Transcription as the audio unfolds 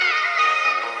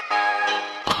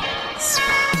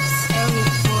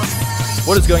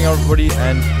What is going on, everybody,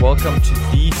 and welcome to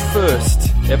the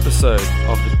first episode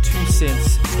of the 2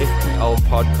 Cents FPL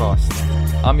podcast.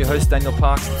 I'm your host, Daniel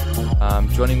Park.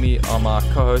 Joining me are my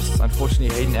co-hosts,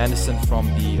 unfortunately, Hayden Anderson from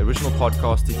the original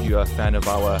podcast. If you're a fan of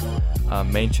our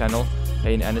main channel,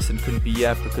 Hayden Anderson couldn't be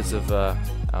here because of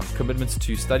commitments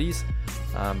to studies.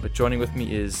 But joining with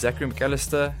me is Zachary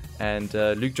McAllister and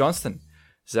Luke Johnston.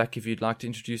 Zach, if you'd like to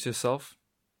introduce yourself,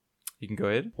 you can go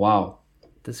ahead. Wow.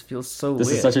 This feels so This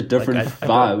weird. is such a different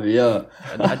vibe, yeah.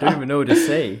 I don't even know what to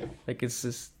say. Like,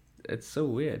 it's so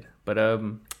weird. But,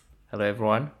 hello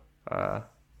everyone.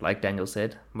 Like Daniel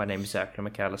said, my name is Zachary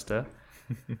McAllister.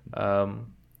 Damn,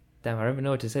 I don't even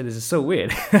know what to say. This is so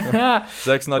weird.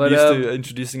 Zach's not used to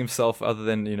introducing himself other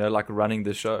than, like running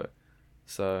the show.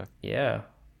 So yeah.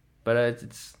 But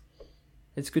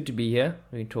it's good to be here.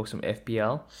 We can talk some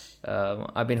FPL.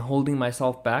 I've been holding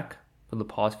myself back for the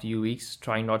past few weeks,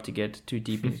 trying not to get too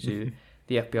deep into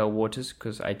the FPL waters,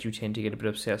 because I do tend to get a bit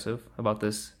obsessive about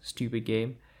this stupid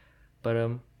game. But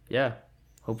yeah,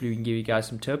 hopefully we can give you guys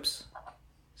some tips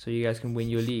so you guys can win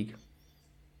your league.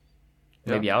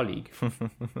 Maybe our league.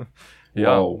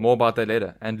 Yeah, Whoa. more about that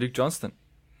later. And Luke Johnston.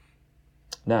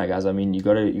 Nah, guys, I mean, you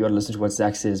gotta listen to what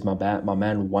Zach says. My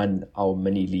man won our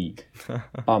mini league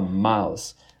by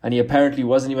miles. And he apparently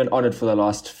wasn't even on it for the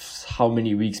last how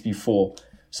many weeks before.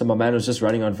 So my man was just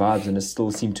running on vibes, and it still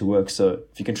seemed to work. So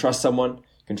if you can trust someone,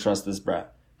 you can trust this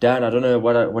brat. Dan, I don't know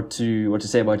what to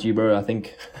say about you, bro. I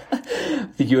think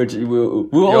we were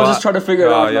all just trying to figure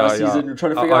it out last season. We're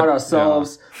trying to figure out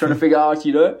ourselves, trying to figure out,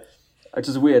 it's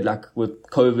just weird, like with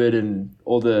COVID and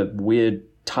all the weird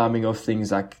timing of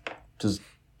things, like just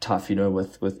tough,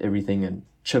 with everything and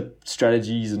chip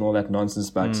strategies and all that nonsense.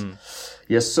 But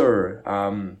yes, sir.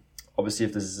 Obviously,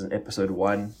 if this is an episode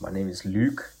 1, my name is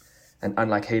Luke. And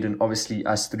unlike Hayden, obviously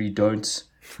us three don't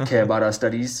care about our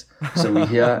studies. So we're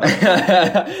here.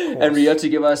 And we're here to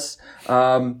give us,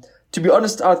 to be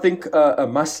honest, I think a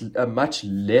much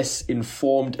less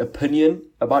informed opinion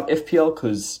about FPL,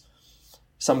 because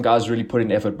some guys really put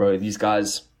in effort, bro. These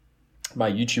guys,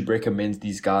 my YouTube recommends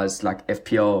these guys like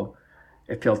FPL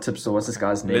tips, or what's this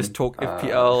guy's name? Let's talk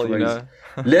FPL,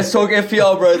 Let's talk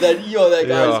FPL, bro. That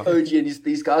guy's OG, and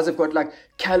these guys have got like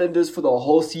calendars for the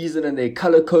whole season, and they're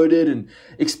color coded and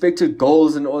expected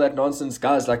goals and all that nonsense.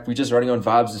 Guys, like, we're just running on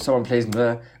vibes. If someone plays, I'm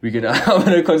gonna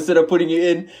consider putting you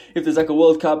in. If there's like a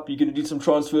World Cup, you're gonna do some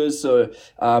transfers. So,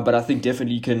 but I think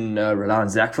definitely you can rely on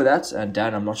Zach for that. And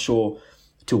Dan, I'm not sure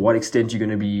to what extent you're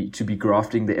going to be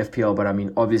grafting the FPL, but I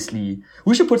mean, obviously,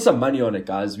 we should put some money on it,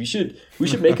 guys. We should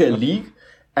make a league,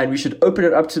 and we should open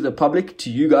it up to the public, to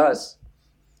you guys.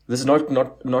 This is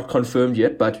not confirmed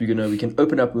yet, but we can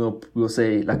open up. We'll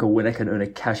say like a winner can earn a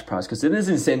cash prize, because there is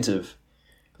incentive.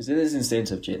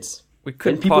 Gents. We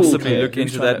could possibly look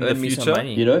into that in the future,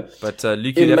 But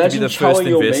Luke, you'd have to be the first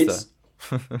investor.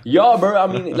 Yeah, bro. I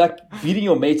mean, like, beating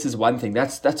your mates is one thing.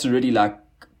 That's already like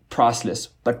priceless.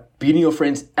 But beating your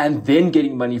friends and then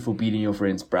getting money for beating your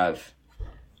friends, bruv.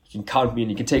 You can count me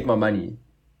and you can take my money.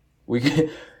 You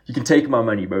can take my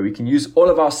money, bro. We can use all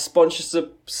of our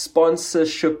sponsorship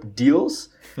deals,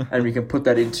 and we can put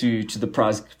that into the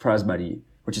prize money,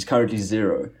 which is currently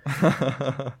 0,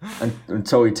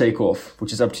 until we take off,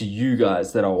 which is up to you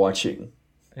guys that are watching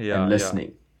and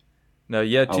listening. Yeah.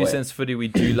 No, 2 Cents Footy, we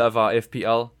do love our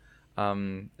FPL.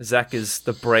 Zach is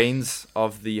the brains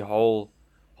of the whole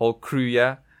crew,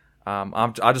 yeah.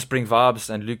 I just bring vibes,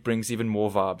 and Luke brings even more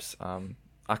vibes.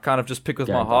 I kind of just pick with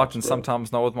my heart, and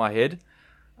sometimes not with my head.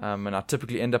 And I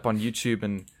typically end up on YouTube,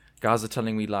 and guys are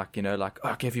telling me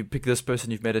okay, if you pick this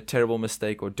person, you've made a terrible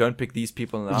mistake, or don't pick these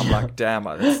people. And I'm like, damn,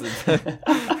 those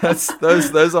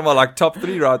are my top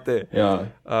 3 right there. Yeah.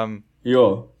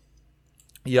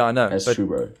 Yeah, I know. That's true,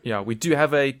 bro. Yeah, we do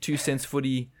have a 2 Cents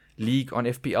Footy league on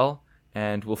FPL,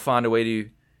 and we'll find a way to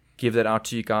give that out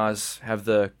to you guys. Have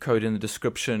the code in the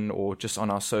description, or just on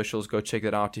our socials. Go check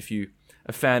that out if you're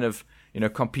a fan of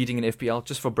competing in FPL,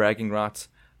 just for bragging rights.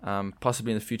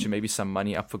 Possibly in the future, maybe some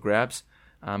money up for grabs.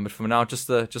 But for now, just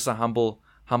a humble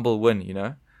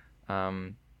win,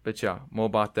 But yeah, more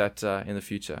about that in the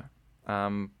future.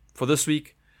 For this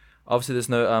week, obviously there's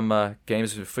no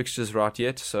games with fixtures right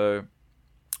yet, so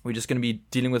we're just going to be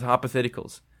dealing with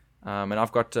hypotheticals. And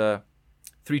I've got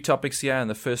 3 topics here, and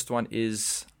the first one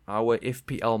is our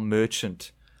FPL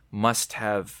merchant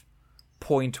must-have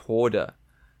point hoarder.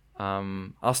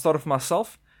 I'll start off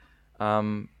myself.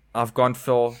 I've gone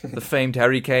for the famed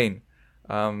Harry Kane.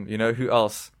 Who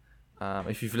else?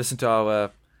 If you've listened to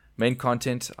our main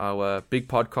content, our big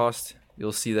podcast,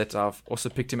 you'll see that I've also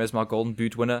picked him as my Golden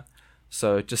Boot winner.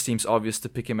 So it just seems obvious to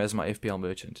pick him as my FPL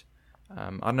merchant.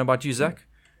 I don't know about you, Zach.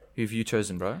 Who have you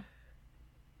chosen, bro?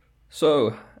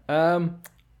 So,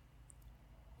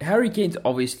 Harry Kane's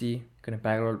obviously going to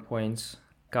bag a lot of points.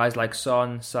 Guys like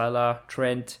Son, Salah,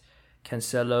 Trent,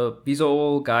 Cancelo, these are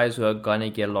all guys who are going to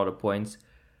get a lot of points.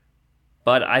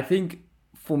 But I think,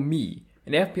 for me,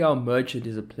 an FPL merchant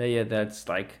is a player that's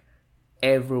like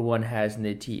everyone has in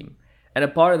their team. And a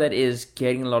part of that is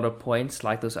getting a lot of points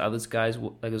like those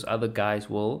other guys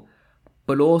will,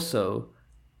 but also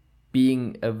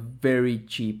being a very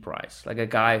cheap price. Like a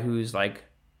guy who's like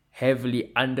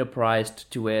heavily underpriced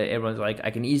to where everyone's like,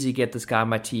 I can easily get this guy on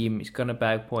my team. He's going to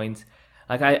bag points.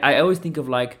 Like I always think of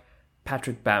like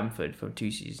Patrick Bamford from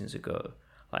 2 seasons ago.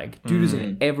 Like dude was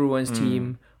in everyone's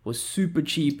team, was super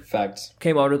cheap. Facts.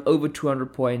 Came out with over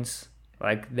 200 points.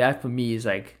 Like that for me is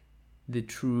like the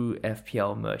true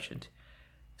FPL merchant.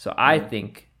 So I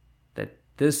think that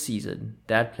this season,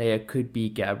 that player could be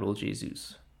Gabriel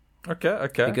Jesus. Okay.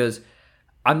 Because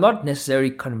I'm not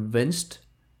necessarily convinced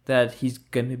that he's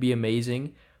going to be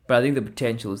amazing, but I think the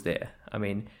potential is there. I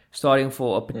mean, starting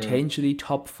for a potentially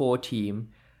top 4 team,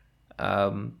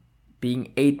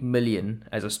 being 8 million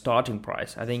as a starting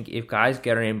price, I think if guys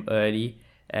get on him early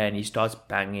and he starts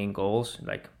banging goals,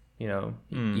 like,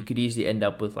 you could easily end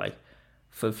up with like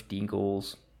 15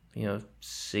 goals,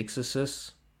 6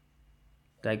 assists.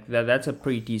 Like that's a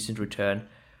pretty decent return.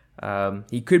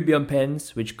 He could be on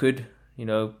pens, which could,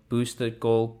 boost the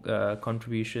goal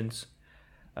contributions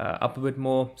up a bit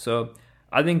more. So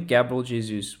I think Gabriel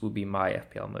Jesus will be my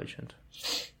FPL merchant.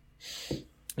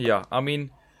 Yeah, I mean,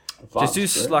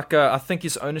 Jesus, I think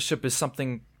his ownership is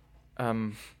something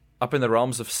up in the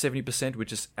realms of 70%,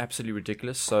 which is absolutely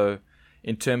ridiculous. So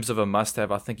in terms of a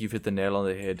must-have, I think you've hit the nail on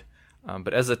the head.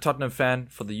 But as a Tottenham fan,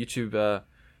 for the YouTube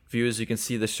viewers, you can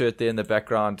see the shirt there in the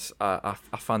background. I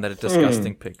find that a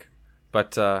disgusting pick.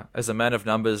 But as a man of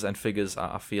numbers and figures,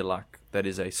 I feel like that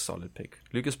is a solid pick.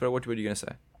 Lucas, bro, what were you going to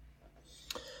say?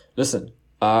 Listen,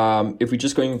 if we're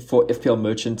just going for FPL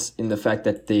merchants in the fact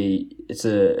that it's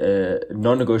a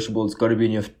non-negotiable, it's got to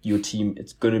be in your team.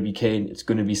 It's going to be Kane, it's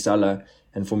going to be Salah,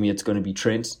 and for me, it's going to be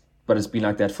Trent. But it's been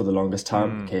like that for the longest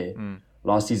time.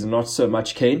 Last season, not so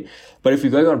much Kane. But if we're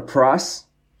going on price,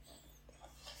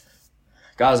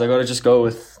 guys, I got to just go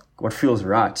with what feels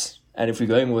right. And if we're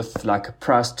going with like a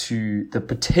price to the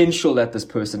potential that this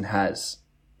person has,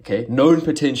 known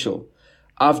potential,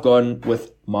 I've gone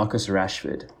with Marcus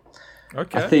Rashford.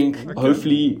 Okay. I think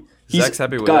hopefully Zach's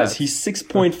happy with guys, that. he's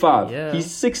 6.5. Yeah. He's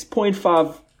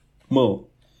 6.5 mil.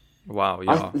 Wow,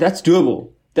 yeah. That's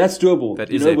doable. That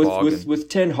is a bargain.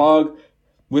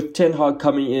 With Ten Hag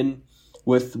coming in,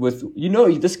 with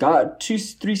this guy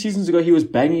 2-3 seasons ago, he was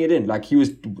banging it in. Like he was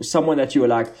someone that you were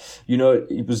like,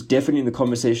 it was definitely in the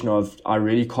conversation of, I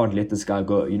really can't let this guy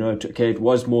go. It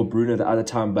was more Bruno the other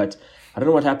time, but I don't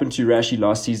know what happened to Rashi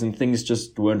last season. Things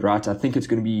just weren't right. I think it's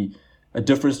going to be a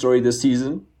different story this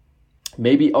season.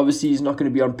 Maybe obviously he's not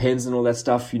going to be on pens and all that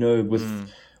stuff, with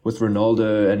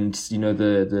Ronaldo and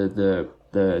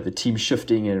the team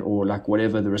shifting or like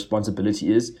whatever the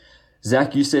responsibility is.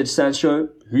 Zach, you said Sancho.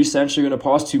 Who's Sancho going to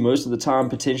pass to most of the time?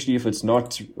 Potentially, if it's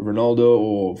not Ronaldo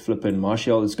or flippin'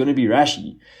 Martial, it's going to be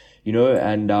Rashi,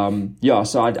 and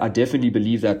so I definitely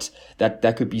believe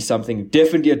that could be something,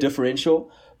 definitely a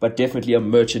differential, but definitely a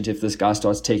merchant if this guy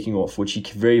starts taking off, which he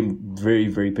very, very,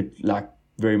 very,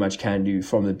 very much can do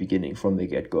from the beginning, from the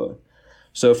get-go.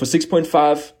 So for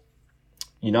 6.5,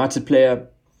 United player,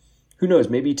 who knows?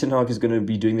 Maybe Ten Hag is going to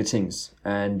be doing the things,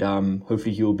 and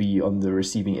hopefully he'll be on the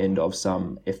receiving end of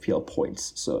some FPL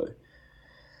points. So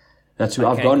that's who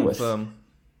I've gone with.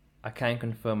 I can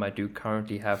confirm I do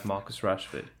currently have Marcus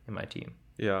Rashford in my team.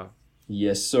 Yeah.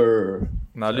 Yes, sir.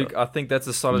 Now, Luke, I think that's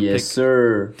a solid pick. Yes,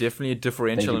 sir. Definitely a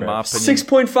differential in my opinion.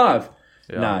 6.5.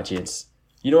 Yeah. Nah, gents.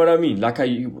 You know what I mean? Like I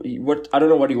don't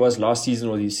know what he was last season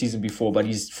or the season before, but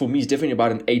he's definitely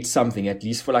about an 8 something, at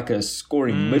least for like a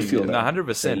scoring midfielder. No,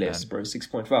 100%, less, bro.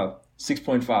 6.5.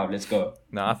 6.5. Let's go.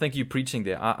 No, I think you're preaching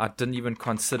there. I didn't even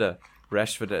consider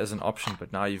Rashford as an option,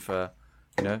 but now you've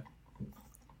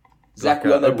Zach,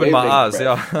 opened my eyes.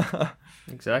 Yeah.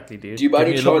 Exactly, dude. Do you by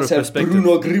any chance have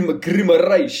Bruno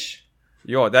Grimareich?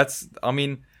 Yo, that's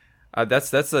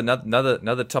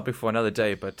another topic for another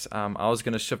day. But I was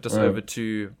going to shift us over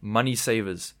to money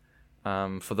savers.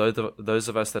 For those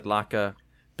of us that like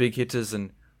big hitters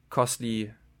and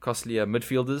costlier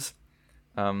midfielders,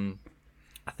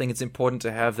 I think it's important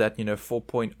to have that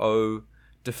 4.0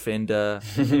 defender,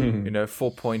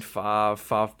 4.5,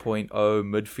 5.0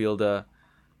 midfielder.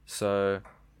 So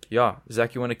yeah,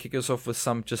 Zach, you want to kick us off with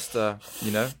some just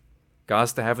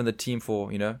guys to have in the team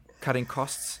for cutting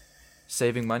costs,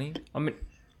 saving money? I mean,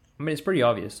 it's pretty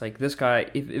obvious. Like this guy,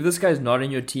 if this guy's not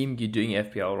in your team, you're doing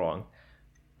FPL wrong.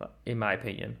 in my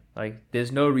opinion. Like,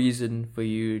 there's no reason for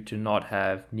you to not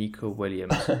have Nico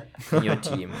Williams in your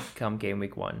team come game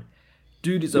week 1.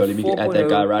 Dude is a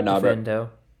 4.0 defender.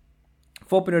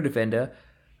 4.0 defender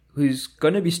who's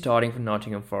going to be starting for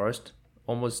Nottingham Forest,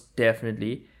 almost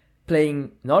definitely,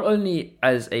 playing not only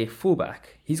as a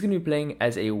fullback, he's going to be playing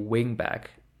as a wing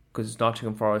back, because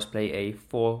Nottingham Forest play a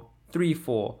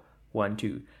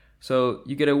 4-3-4-1-2. So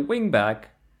you get a wing back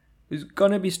who's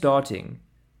going to be starting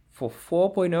for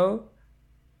 4.0.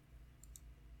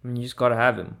 I mean, you just got to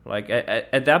have him. Like,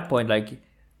 at that point, like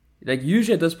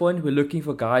usually at this point, we're looking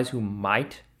for guys who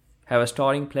might have a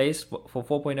starting place for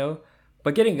 4.0.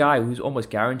 But getting a guy who's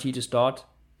almost guaranteed to start,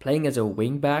 playing as a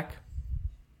wing back,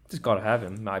 just got to have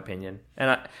him, in my opinion.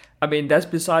 And I mean, that's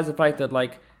besides the fact that,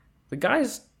 like, the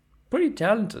guy's pretty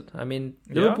talented. I mean,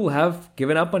 Liverpool have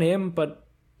given up on him, but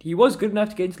he was good enough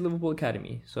to get into Liverpool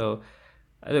Academy. So,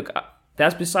 look,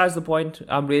 that's besides the point.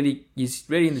 He's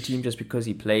really in the team just because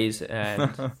he plays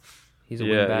and he's a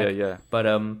wing back. Yeah. But,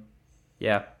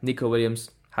 Nico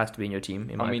Williams has to be in your team,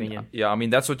 in my opinion. Yeah, I mean,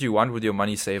 that's what you want with your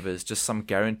money savers, just some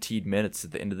guaranteed minutes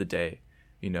at the end of the day.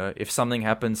 You know, if something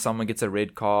happens, someone gets a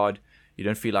red card, you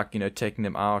don't feel like, taking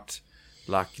them out,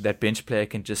 like that bench player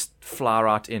can just fly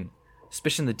right in.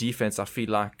 Especially in the defense, I feel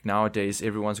like nowadays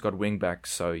everyone's got wing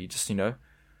backs, so you just,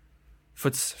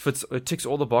 fits it ticks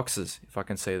all the boxes, if I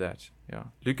can say that. Yeah.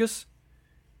 Lucas,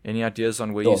 any ideas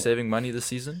on where you're saving money this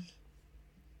season?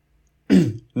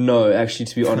 No, actually,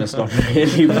 to be honest, not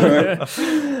really, bro.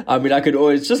 I mean, I could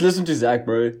always just listen to Zach,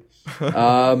 bro.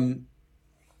 I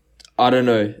don't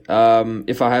know.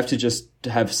 If I have to just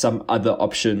have some other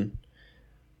option,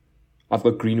 I've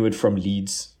got Greenwood from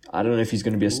Leeds. I don't know if he's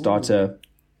going to be a starter.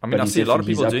 I mean, I see a lot of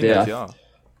people doing that, yeah.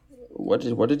 What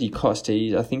did he cost?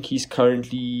 I think he's a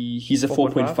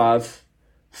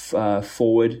 4.5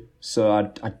 forward. So I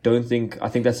think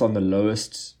that's on the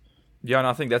lowest. Yeah, and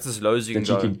I think that's as low as you can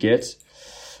go. That you could get.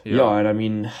 Yeah, and I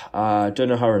mean, I don't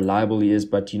know how reliable he is,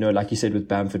 but, like you said, with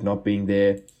Bamford not being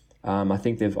there, I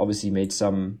think they've obviously made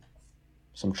some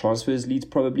transfers, Leeds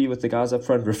probably, with the guys up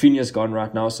front. Rafinha's gone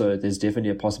right now, so there's definitely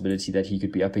a possibility that he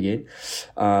could be up again.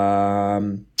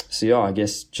 So yeah, I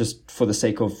guess just for the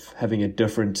sake of having a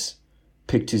different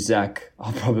pick to Zach,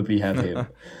 I'll probably have him.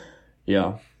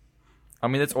 Yeah. I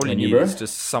mean, that's all you need is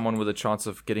just someone with a chance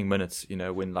of getting minutes,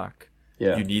 when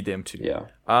you need them to. Yeah.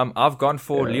 I've gone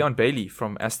for Leon Bailey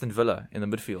from Aston Villa in the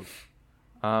midfield.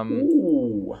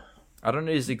 Ooh. I don't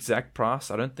know his exact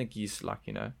price. I don't think he's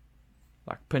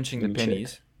pinching the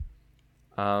pennies.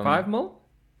 5 mil?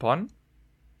 Pardon?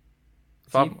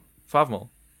 5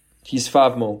 mil. He's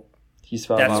 5 mil.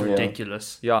 That's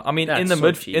ridiculous. Yeah, I mean, in the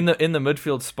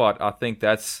midfield spot, I think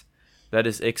that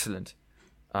is excellent.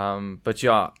 But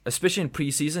yeah, especially in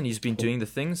preseason, he's been doing the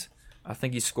things. I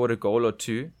think he scored a goal or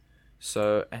two.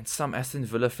 So, and some Aston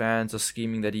Villa fans are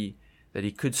scheming that he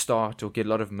could start or get a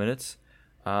lot of minutes.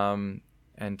 And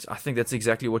I think that's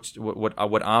exactly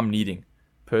what I'm needing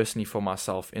personally for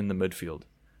myself in the midfield.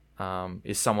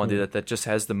 Is someone there that just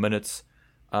has the minutes.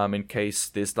 In case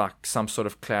there's some sort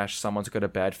of clash, someone's got a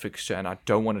bad fixture and I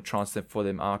don't want to transfer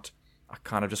them out. I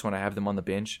kind of just want to have them on the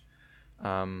bench.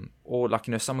 Or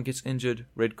someone gets injured,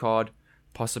 red card,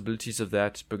 possibilities of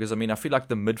that. Because I mean, I feel like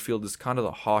the midfield is kind of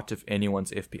the heart of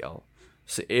anyone's FPL.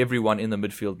 So everyone in the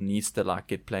midfield needs to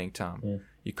get playing time. Yeah.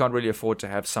 You can't really afford to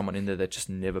have someone in there that just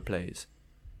never plays.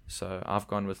 So I've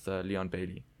gone with Leon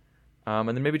Bailey. And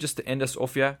then maybe just to end us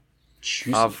off here,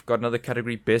 I've got another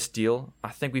category, best deal. I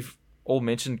think we've all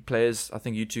mentioned players. I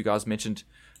think you two guys mentioned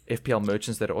FPL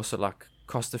merchants that are also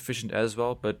cost efficient as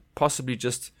well, but possibly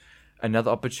just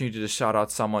another opportunity to shout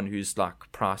out someone whose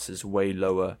price is way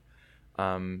lower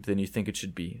than you think it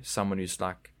should be. Someone who's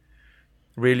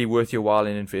really worth your while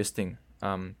in investing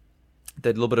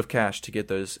that little bit of cash to get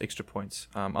those extra points.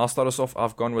 I'll start us off.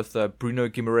 I've gone with Bruno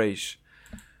Guimaraes.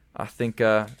 I think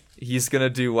he's going to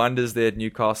do wonders there at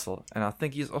Newcastle. And I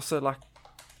think he's also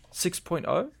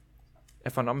 6.0,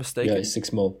 if I'm not mistaken. Yeah,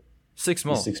 6 mil. 6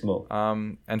 mil. 6 mil.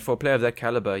 And for a player of that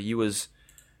caliber, he was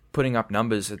putting up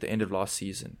numbers at the end of last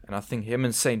season. And I think him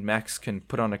and St. Max can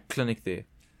put on a clinic there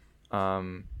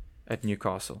at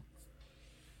Newcastle.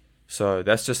 So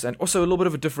that's just... And also a little bit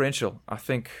of a differential. I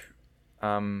think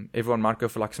everyone might go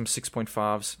for some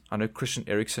 6.5s. I know Christian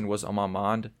Eriksen was on my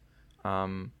mind.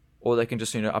 Or they can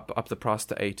just, up the price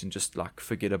to 8 and just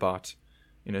forget about,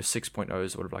 6.0s or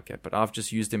whatever like that. But I've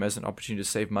just used them as an opportunity to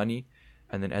save money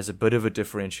and then as a bit of a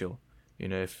differential,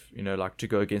 if, to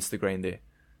go against the grain there.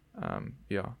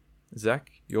 Yeah.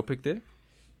 Zach, your pick there?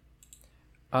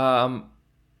 I've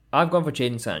gone for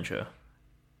Jadon Sancho.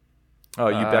 Oh,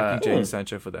 you're backing Jadon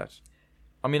Sancho for that.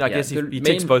 I mean, I guess he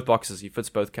ticks both boxes. He fits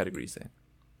both categories there.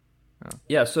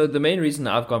 Yeah, so the main reason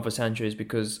I've gone for Sancho is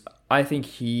because I think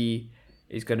he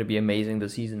is going to be amazing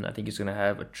this season. I think he's going to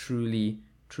have a truly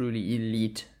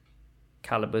elite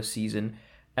caliber season.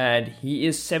 And he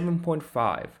is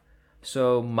 7.5.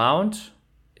 So Mount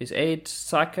is 8,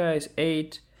 Saka is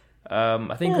 8.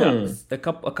 I think a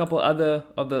couple other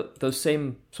of those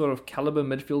same sort of caliber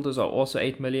midfielders are also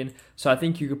 8 million. So I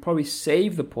think you could probably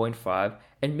save the 0.5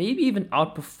 and maybe even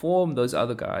outperform those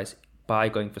other guys by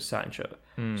going for Sancho.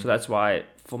 So that's why,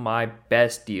 for my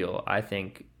best deal, I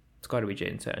think it's got to be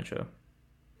Jadon Sancho.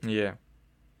 Yeah.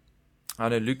 I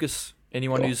know, Lucas,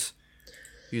 anyone who's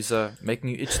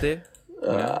making you itch there?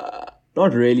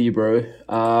 Not really, bro.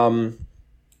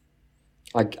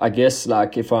 I guess,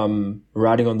 like, if I'm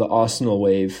riding on the Arsenal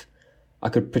wave, I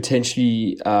could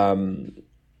potentially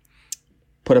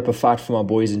put up a fight for my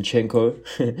boy Zinchenko.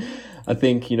 I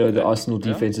think, the Arsenal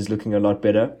defense is looking a lot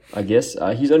better, I guess.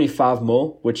 He's only 5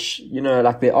 mil, which,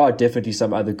 like, there are definitely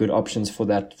some other good options for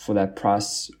that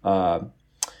price.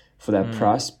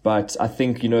 Price, but I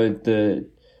think, with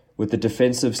the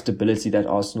defensive stability that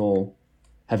Arsenal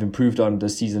have improved on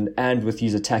this season, and with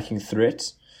his attacking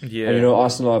threat, and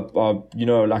Arsenal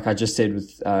are, like I just said,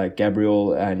 with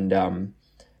Gabriel and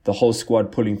the whole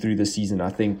squad pulling through the season, I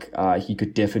think he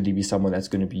could definitely be someone that's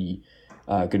going to be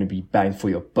bang for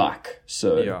your buck.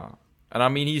 So yeah, and I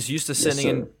mean, he's used to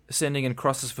sending in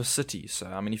crosses for City. So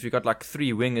I mean, if you've got like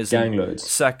 3 wingers, gang loads,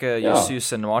 Saka,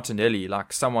 Jesus, and Martinelli,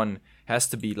 like, someone has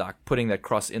to be like putting that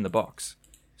cross in the box.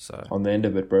 So on the end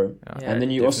of it, bro. Yeah, and then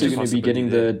you're also going to be getting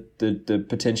the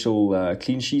potential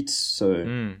clean sheets. So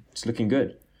it's looking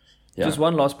good. Yeah. Just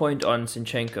one last point on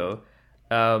Zinchenko.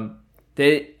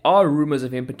 There are rumors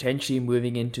of him potentially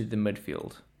moving into the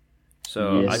midfield.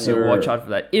 So I say watch out for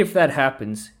that. If that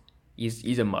happens,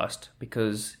 he's a must,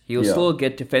 because he'll still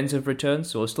get defensive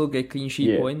returns, so he'll still get clean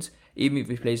sheet points, even if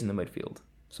he plays in the midfield.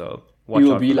 So watch out for that. He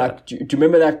will be like, do you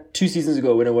remember that 2 seasons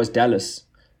ago when it was Dallas?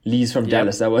 Lee's from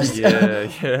Dallas, that was.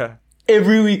 Yeah.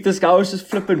 Every week, this guy was just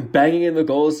flipping, banging in the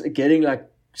goals, getting like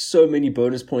so many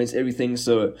bonus points, everything.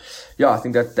 So, yeah, I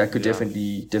think that could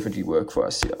definitely work for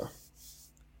us.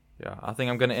 Yeah, I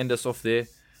think I'm going to end us off there.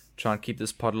 Try and keep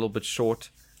this pod a little bit short.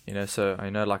 So I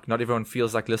know, like, not everyone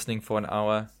feels like listening for an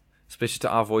hour, especially to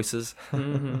our voices.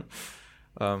 But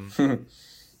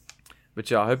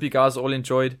yeah, I hope you guys all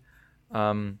enjoyed.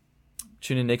 Tune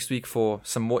in next week for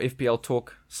some more FPL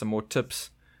talk, some more tips,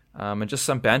 and just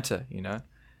some banter,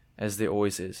 as there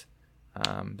always is.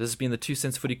 This has been the 2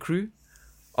 Cents Footy crew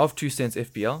of 2 Cents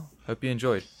FPL. Hope you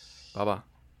enjoyed. Bye-bye.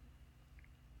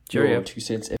 Cheerio. 2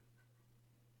 Cents